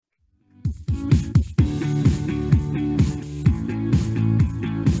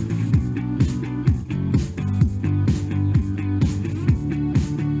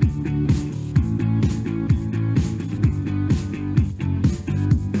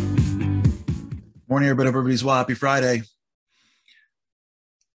Morning, everybody. Everybody's well. Happy Friday.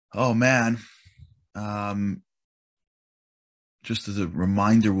 Oh man. Um, just as a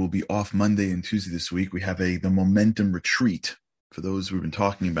reminder, we'll be off Monday and Tuesday this week. We have the momentum retreat for those who've been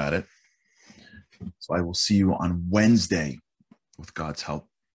talking about it. So I will see you on Wednesday with God's help.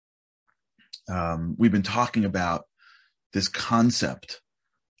 We've been talking about this concept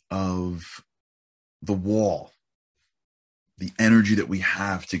of the wall, the energy that we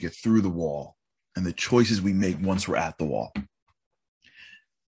have to get through the wall, and the choices we make once we're at the wall.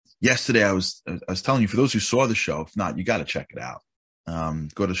 Yesterday, I was telling you, for those who saw the show, if not, you got to check it out.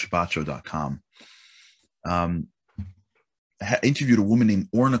 Go to shabbatshow.com. I interviewed a woman named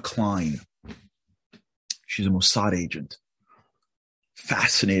Orna Klein. She's a Mossad agent.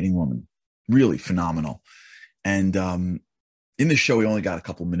 Fascinating woman. Really phenomenal. And in the show, we only got a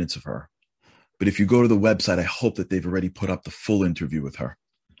couple minutes of her. But if you go to the website, I hope that they've already put up the full interview with her.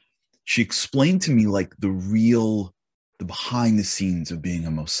 She explained to me like the behind the scenes of being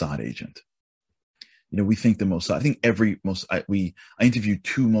a Mossad agent. You know, we think the Mossad, I think I interviewed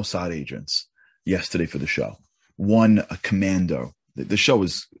two Mossad agents yesterday for the show. One, a commando. The show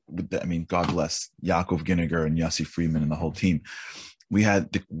was, God bless Yaakov Ginniger and Yossi Friedman and the whole team. We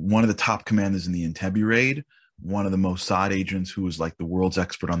had one of the top commanders in the Entebbe raid, one of the Mossad agents who was like the world's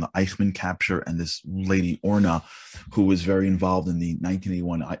expert on the Eichmann capture, and this lady Orna, who was very involved in the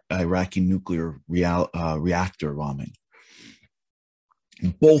 1981 Iraqi nuclear reactor bombing.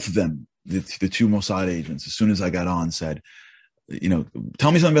 And both of them, the two Mossad agents, as soon as I got on, said,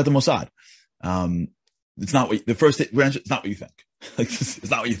 tell me something about the Mossad. It's not what it's not what you think.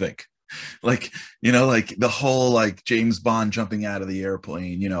 It's not what you think. Like the whole James Bond jumping out of the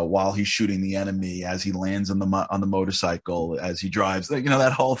airplane, while he's shooting the enemy, as he lands on the motorcycle, as he drives,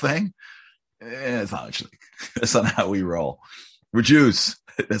 that whole thing. It's not actually, that's not how we roll. We're Jews.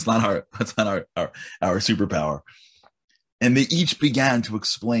 That's not our superpower. And they each began to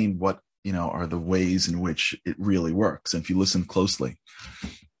explain what, are the ways in which it really works. And if you listen closely,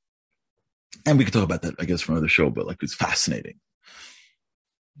 and we could talk about that, I guess, from another show, but it's fascinating.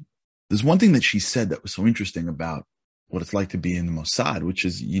 There's one thing that she said that was so interesting about what it's like to be in the Mossad, which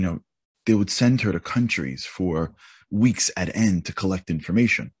is, they would send her to countries for weeks at end to collect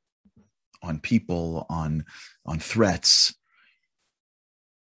information on people, on threats.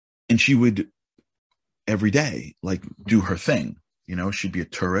 And she would every day, do her thing. She'd be a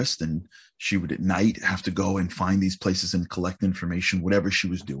tourist, and she would at night have to go and find these places and collect information, whatever she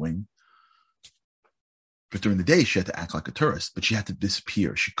was doing. But during the day, she had to act like a tourist, but she had to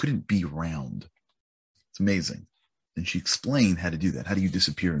disappear. She couldn't be around. It's amazing. And she explained how to do that. How do you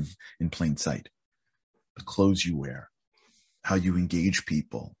disappear in plain sight? The clothes you wear, how you engage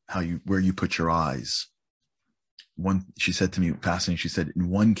people, where you put your eyes. She said to me, fascinating, she said, in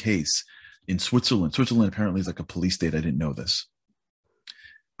one case, in Switzerland apparently is like a police state. I didn't know this.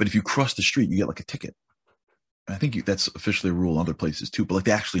 But if you cross the street, you get a ticket. And I think that's officially a rule in other places too, but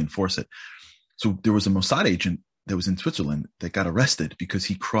they actually enforce it. So there was a Mossad agent that was in Switzerland that got arrested because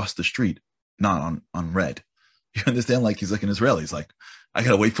he crossed the street not on red. You understand? He's like an Israeli. He's like, I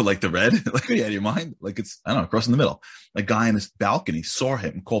gotta wait for the red. Are you out of your mind? It's, I don't know, crossing the middle. A guy in this balcony saw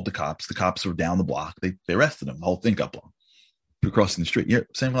him and called the cops. The cops were down the block. They arrested him. The whole thing got blown for crossing the street. Yeah,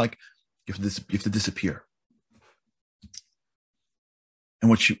 same you have to disappear.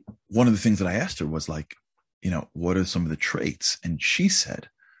 And one of the things that I asked her was what are some of the traits? And she said,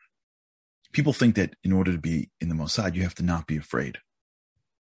 people think that in order to be in the Mossad, you have to not be afraid.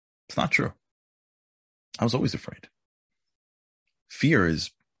 It's not true. I was always afraid. Fear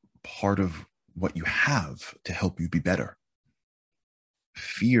is part of what you have to help you be better.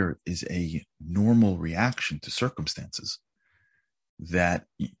 Fear is a normal reaction to circumstances that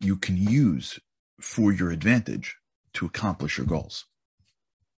you can use for your advantage to accomplish your goals.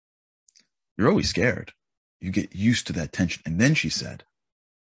 You're always scared. You get used to that tension. And then she said,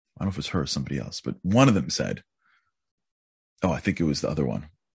 I don't know if it was her or somebody else, but one of them said, I think it was the other one.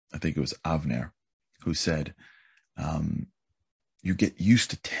 I think it was Avner, who said, you get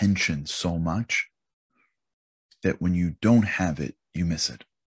used to tension so much that when you don't have it, you miss it.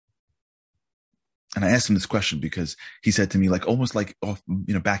 And I asked him this question because he said to me, almost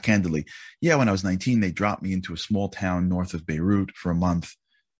backhandedly, yeah, when I was 19, they dropped me into a small town north of Beirut for a month.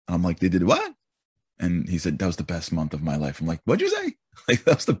 And I'm like, they did what? And he said, that was the best month of my life. I'm like, what'd you say?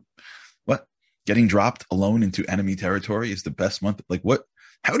 That was what? Getting dropped alone into enemy territory is the best month? What?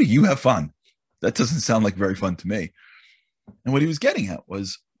 How do you have fun? That doesn't sound like very fun to me. And what he was getting at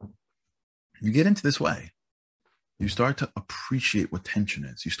was, you get into this way, you start to appreciate what tension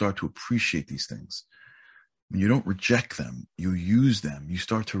is. You start to appreciate these things. When you don't reject them, you use them, you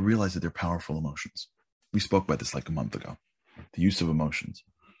start to realize that they're powerful emotions. We spoke about this like a month ago, the use of emotions.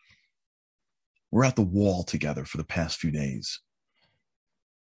 We're at the wall together for the past few days.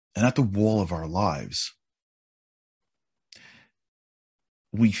 And at the wall of our lives,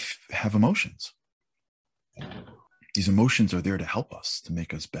 we have emotions. These emotions are there to help us, to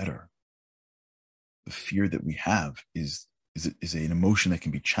make us better. The fear that we have is an emotion that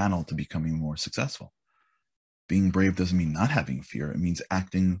can be channeled to becoming more successful. Being brave doesn't mean not having fear. It means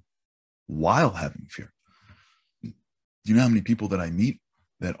acting while having fear. Do you know how many people that I meet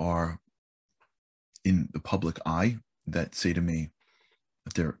that are in the public eye that say to me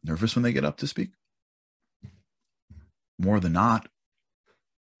that they're nervous when they get up to speak? More than not,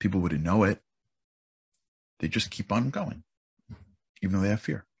 people wouldn't know it. They just keep on going, even though they have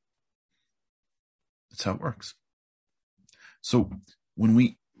fear. That's how it works. So when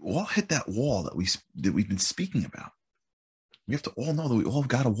we all hit that wall that we've been speaking about, we have to all know that we all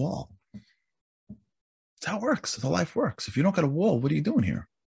got a wall. That's how it works. That's how life works. If you don't got a wall, what are you doing here?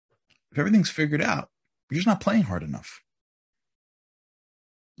 If everything's figured out, you're just not playing hard enough.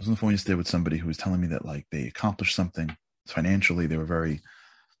 I was on the phone yesterday with somebody who was telling me that like they accomplished something financially. They were very,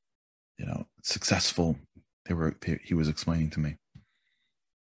 successful. He was explaining to me.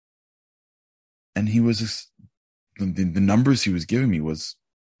 And he was, the numbers he was giving me was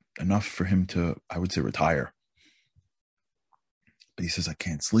enough for him to, I would say, retire. But he says, I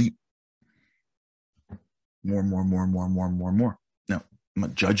can't sleep. More. Now, I'm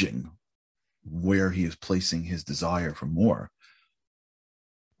not judging where he is placing his desire for more.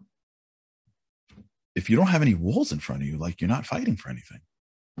 If you don't have any walls in front of you, like you're not fighting for anything.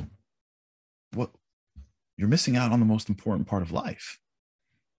 What you're missing out on the most important part of life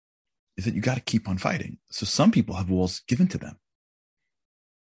is that you got to keep on fighting. So some people have walls given to them.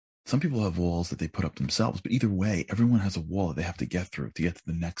 Some people have walls that they put up themselves, but either way, everyone has a wall that they have to get through to get to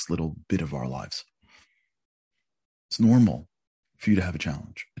the next little bit of our lives. It's normal for you to have a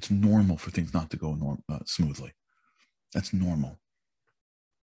challenge. It's normal for things not to go smoothly. That's normal.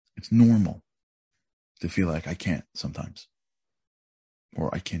 It's normal to feel like I can't sometimes,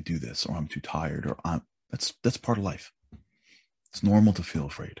 or I can't do this, or I'm too tired, or that's part of life. It's normal to feel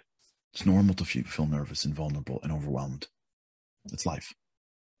afraid. It's normal to feel nervous and vulnerable and overwhelmed. It's life.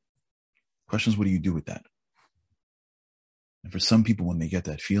 Question is, what do you do with that? And for some people, when they get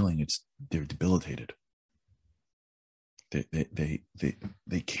that feeling, they're debilitated. They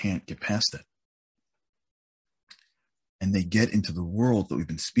can't get past it. And they get into the world that we've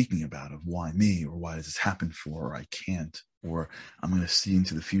been speaking about of why me, or why does this happen for, or I can't, or I'm going to see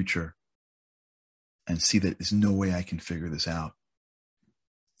into the future and see that there's no way I can figure this out.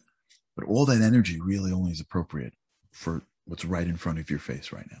 But all that energy really only is appropriate for what's right in front of your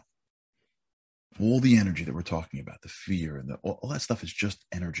face right now. All the energy that we're talking about, the fear and all that stuff is just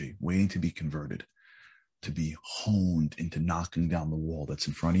energy waiting to be converted, to be honed into knocking down the wall that's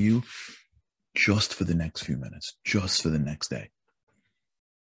in front of you just for the next few minutes, just for the next day.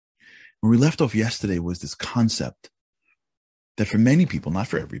 Where we left off yesterday was this concept that for many people, not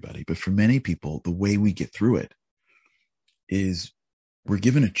for everybody, but for many people, the way we get through it is we're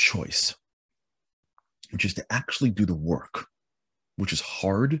given a choice, which is to actually do the work, which is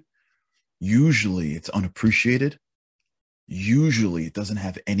hard. Usually it's unappreciated. Usually it doesn't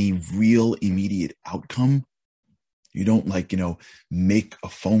have any real immediate outcome. You don't make a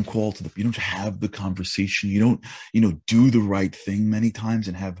phone call you don't have the conversation. You don't, do the right thing many times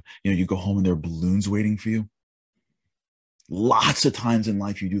and have, you go home and there are balloons waiting for you. Lots of times in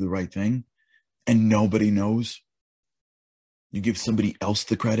life you do the right thing and nobody knows. You give somebody else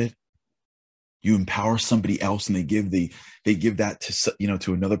the credit. You empower somebody else and they give that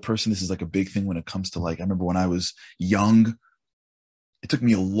to another person. This is like a big thing when it comes to I remember when I was young, it took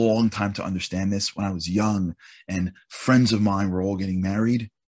me a long time to understand this. When I was young and friends of mine were all getting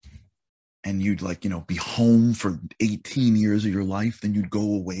married and you'd be home for 18 years of your life. Then you'd go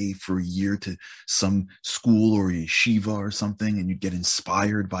away for a year to some school or a yeshiva or something. And you'd get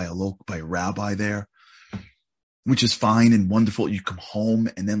inspired by a rabbi there, which is fine and wonderful. You come home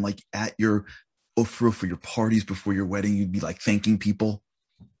and then at your ofra for your parties before your wedding, you'd be thanking people.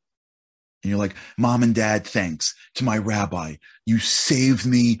 And you're like, Mom and Dad, thanks to my rabbi. You saved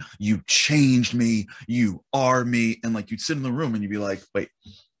me. You changed me. You are me. And you'd sit in the room and you'd be like, wait,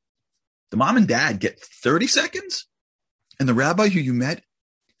 the mom and dad get 30 seconds? And the rabbi who you met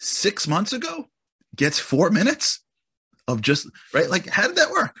 6 months ago gets 4 minutes of just, right? How did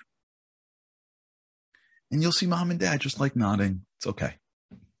that work? And you'll see mom and dad just nodding. It's okay.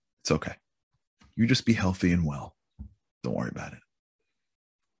 It's okay. You just be healthy and well. Don't worry about it.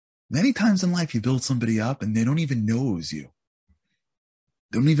 Many times in life, you build somebody up and they don't even know it was you.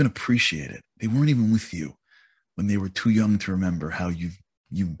 They don't even appreciate it. They weren't even with you when they were too young to remember how you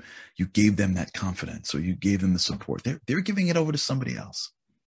gave them that confidence, or you gave them the support. They're giving it over to somebody else.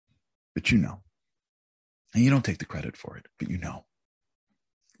 But you know. And you don't take the credit for it, but you know.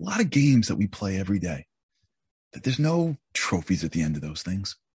 A lot of games that we play every day, that there's no trophies at the end of those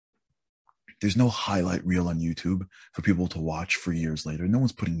things. There's no highlight reel on YouTube for people to watch for years later. No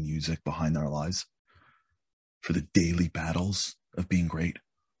one's putting music behind our lives for the daily battles of being great.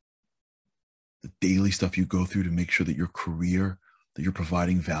 The daily stuff you go through to make sure that your career, that you're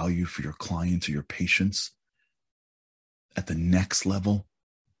providing value for your clients or your patients at the next level.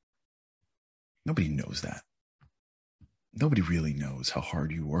 Nobody knows that. Nobody really knows how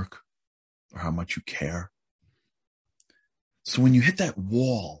hard you work or how much you care. So when you hit that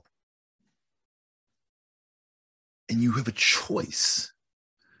wall and you have a choice,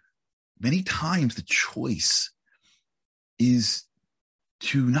 many times the choice is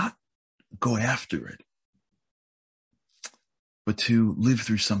to not go after it, but to live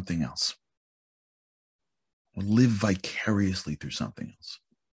through something else, or live vicariously through something else.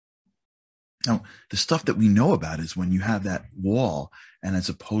 Now, the stuff that we know about is when you have that wall, and as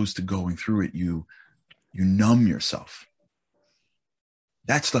opposed to going through it, you numb yourself.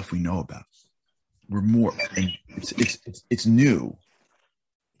 That stuff we know about. We're more, and it's new,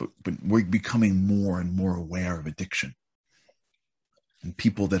 but we're becoming more and more aware of addiction and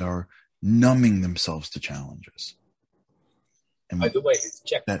people that are numbing themselves to challenges. And by the way, it's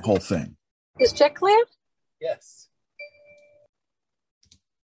check. That whole thing. Is check clear? Yes.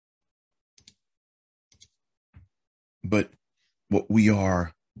 But what we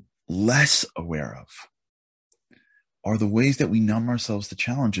are less aware of are the ways that we numb ourselves to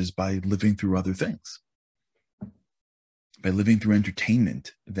challenges by living through other things, by living through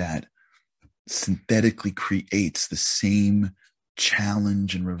entertainment that synthetically creates the same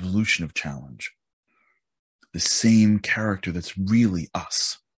challenge and revolution of challenge, the same character that's really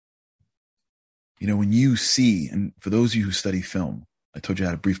us. You know, when you see, and for those of you who study film, I told you I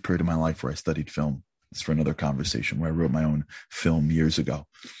had a brief period of my life where I studied film. It's for another conversation, where I wrote my own film years ago.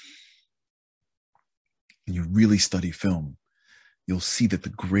 And you really study film, you'll see that the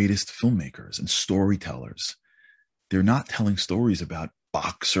greatest filmmakers and storytellers, they're not telling stories about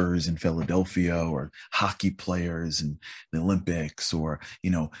boxers in Philadelphia or hockey players in the Olympics, or,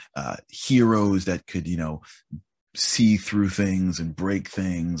 heroes that could, see through things and break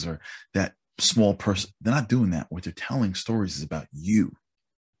things, or that small person. They're not doing that. What they're telling stories is about you.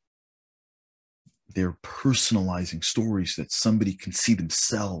 They're personalizing stories that somebody can see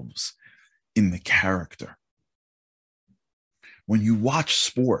themselves in the character. When you watch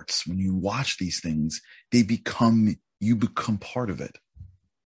sports, when you watch these things, you become part of it.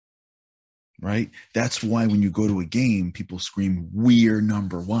 Right? That's why when you go to a game, people scream, "We're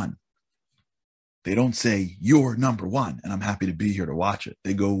number one." They don't say, "You're number one, and I'm happy to be here to watch it."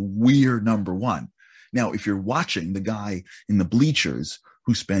 They go, "We're number one." Now, if you're watching the guy in the bleachers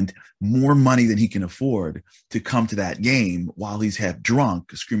who spent more money than he can afford to come to that game while he's half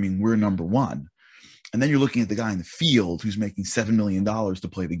drunk, screaming, "We're number one," and then you're looking at the guy in the field who's making $7 million to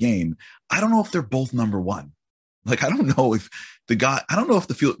play the game, I don't know if they're both number one. Like, I don't know if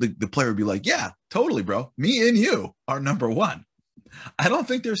the player would be like, "Yeah, totally, bro. Me and you are number one." I don't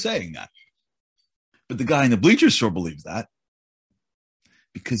think they're saying that. But the guy in the bleachers sure believes that,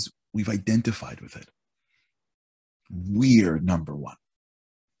 because we've identified with it. We're number one.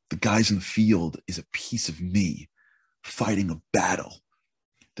 The guys in the field is a piece of me fighting a battle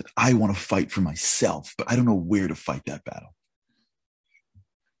that I want to fight for myself, but I don't know where to fight that battle.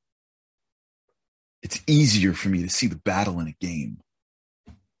 It's easier for me to see the battle in a game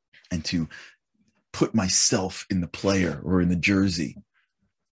and to put myself in the player or in the jersey.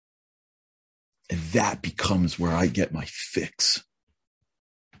 And that becomes where I get my fix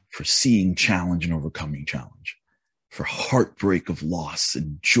for seeing challenge and overcoming challenge, for heartbreak of loss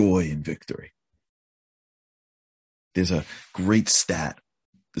and joy and victory. There's a great stat.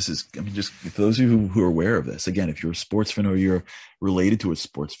 Just for those of you who are aware of this, again, if you're a sports fan or you're related to a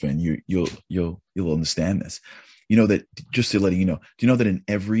sports fan, you'll understand this. You know that, just to let you know, do you know that in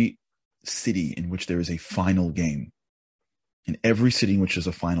every city in which there is a final game, in every city in which there's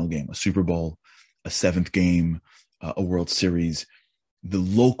a final game, a Super Bowl, a seventh game, a World Series, the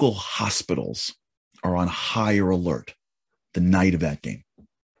local hospitals are on higher alert the night of that game.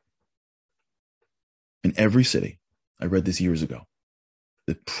 In every city, I read this years ago,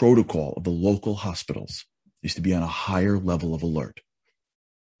 the protocol of the local hospitals is to be on a higher level of alert.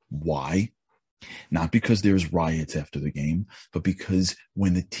 Why? Not because there's riots after the game, but because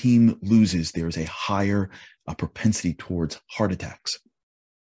when the team loses, there's a higher propensity towards heart attacks.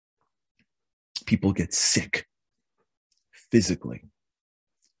 People get sick physically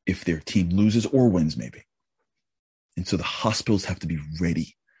if their team loses or wins, maybe. And so the hospitals have to be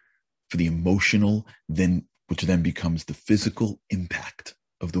ready for the emotional, which then becomes the physical impact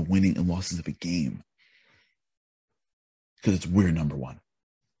of the winning and losses of a game. Because we're number one.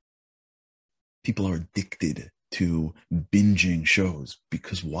 People are addicted to binging shows.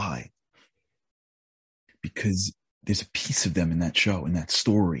 Because why? Because there's a piece of them in that show, in that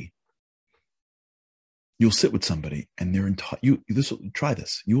story. You'll sit with somebody and try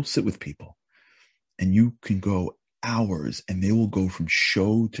this. You'll sit with people and you can go hours and they will go from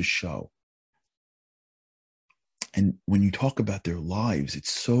show to show. And when you talk about their lives,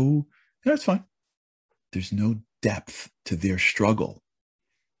 it's so, it's fine. There's no depth to their struggle.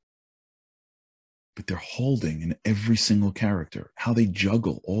 But they're holding in every single character, how they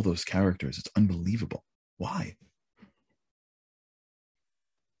juggle all those characters. It's unbelievable. Why?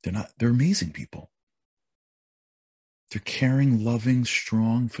 They're amazing people. They're caring, loving,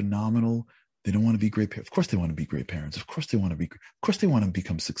 strong, phenomenal. They don't want to be great parents. Of course they want to be great parents. Of course they want to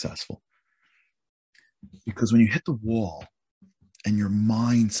become successful. Because when you hit the wall and your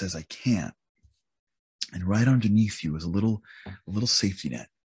mind says, I can't, and right underneath you is a little safety net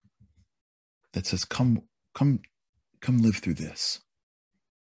that says, come live through this.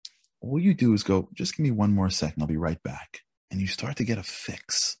 All you do is go, just give me one more second. I'll be right back. And you start to get a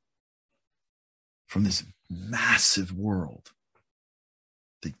fix from this massive world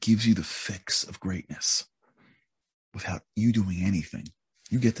that gives you the fix of greatness without you doing anything.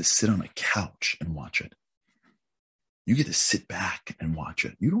 You get to sit on a couch and watch it. You get to sit back and watch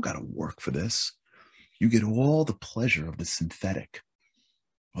it. You don't got to work for this. You get all the pleasure of the synthetic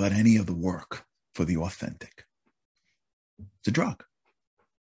without any of the work for the authentic. It's a drug.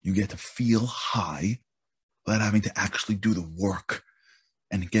 You get to feel high without having to actually do the work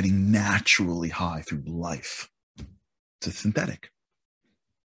and getting naturally high through life. It's a synthetic.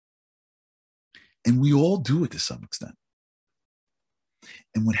 And we all do it to some extent.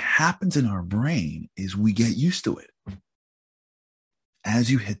 And what happens in our brain is we get used to it.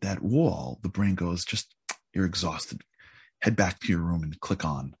 As you hit that wall, the brain goes, you're exhausted. Head back to your room and click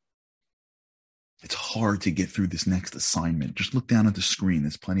on. It's hard to get through this next assignment. Just look down at the screen.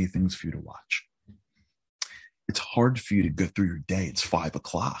 There's plenty of things for you to watch. It's hard for you to get through your day. It's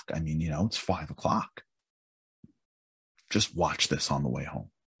 5:00. I mean, it's 5:00. Just watch this on the way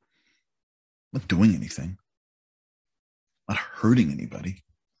home. I'm not doing anything. I'm not hurting anybody.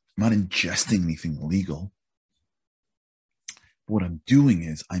 I'm not ingesting anything illegal. But what I'm doing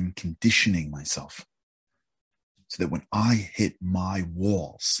is I'm conditioning myself so that when I hit my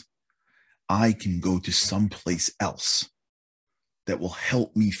walls, I can go to someplace else that will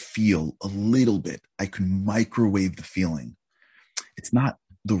help me feel a little bit. I can microwave the feeling. It's not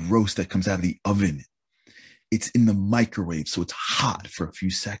the roast that comes out of the oven. It's in the microwave, so it's hot for a few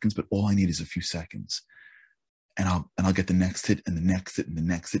seconds, but all I need is a few seconds. And I'll get the next hit and the next hit and the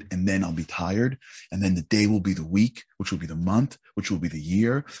next hit, and then I'll be tired. And then the day will be the week, which will be the month, which will be the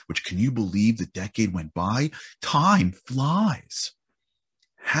year, which, can you believe the decade went by? Time flies.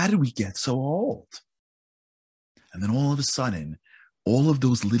 How did we get so old? And then all of a sudden, all of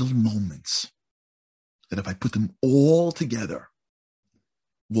those little moments that if I put them all together,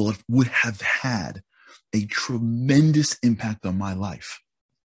 would have had a tremendous impact on my life.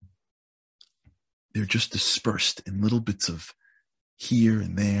 They're just dispersed in little bits of here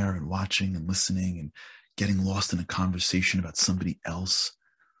and there and watching and listening and getting lost in a conversation about somebody else.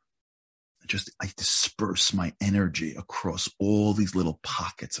 I disperse my energy across all these little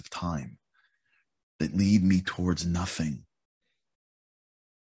pockets of time that lead me towards nothing.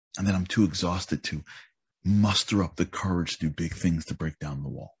 And then I'm too exhausted to muster up the courage to do big things to break down the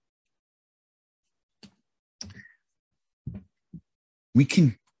wall. We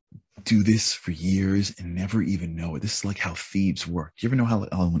can do this for years and never even know it. This is like how thieves work. You ever know how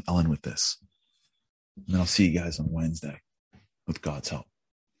I'll end with this? And then I'll see you guys on Wednesday with God's help.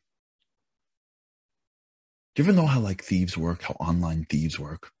 Do you ever know how thieves work, how online thieves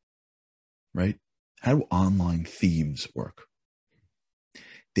work? Right? How do online thieves work?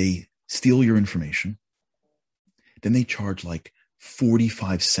 They steal your information. Then they charge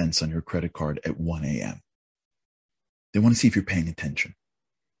 45 cents on your credit card at 1 a.m. They want to see if you're paying attention.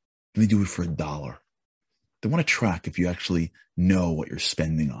 And they do it for $1. They want to track if you actually know what you're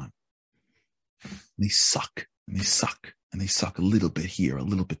spending on. And they suck and they suck and they suck a little bit here, a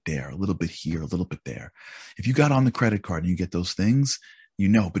little bit there, a little bit here, a little bit there. If you got on the credit card and you get those things,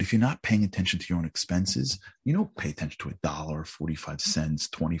 But if you're not paying attention to your own expenses, pay attention to $1, 45 cents,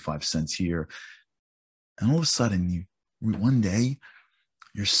 25 cents here. And all of a sudden, one day,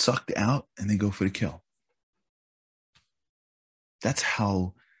 you're sucked out and they go for the kill. That's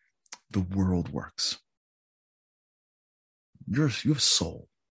how the world works. You have a soul,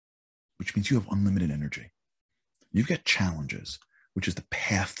 which means you have unlimited energy. You've got challenges, which is the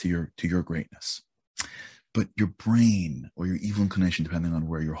path to your greatness. But your brain or your evil inclination, depending on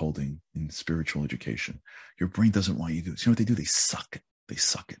where you're holding in spiritual education, your brain doesn't want you to do this. You know what they do? They suck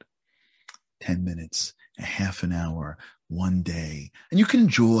it. 10 minutes, a half an hour, one day. And you can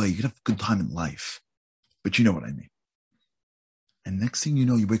have a good time in life. But you know what I mean. And next thing you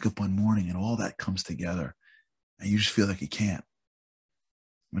know, you wake up one morning and all that comes together. And you just feel like you can't.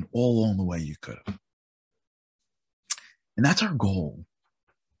 All along the way you could have. And that's our goal.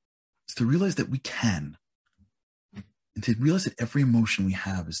 Is to realize that we can. And to realize that every emotion we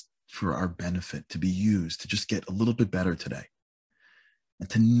have is for our benefit, to be used to just get a little bit better today. And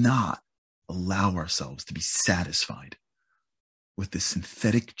to not allow ourselves to be satisfied with the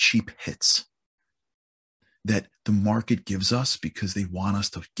synthetic cheap hits that the market gives us because they want us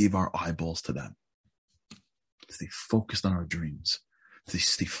to give our eyeballs to them. Stay focused on our dreams.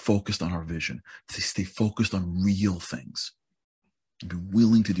 Stay focused on our vision. Stay focused on real things. And be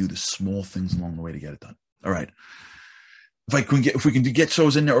willing to do the small things along the way to get it done. All right. If we can get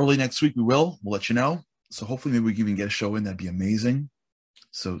shows in there early next week, we will. We'll let you know. So hopefully maybe we can even get a show in. That'd be amazing.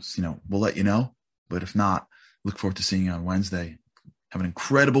 So, we'll let you know. But if not, look forward to seeing you on Wednesday. Have an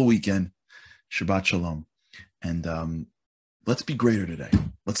incredible weekend. Shabbat Shalom. And let's be greater today.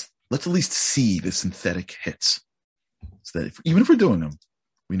 Let's at least see the synthetic hits. So that even if we're doing them,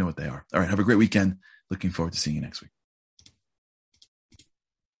 we know what they are. All right. Have a great weekend. Looking forward to seeing you next week.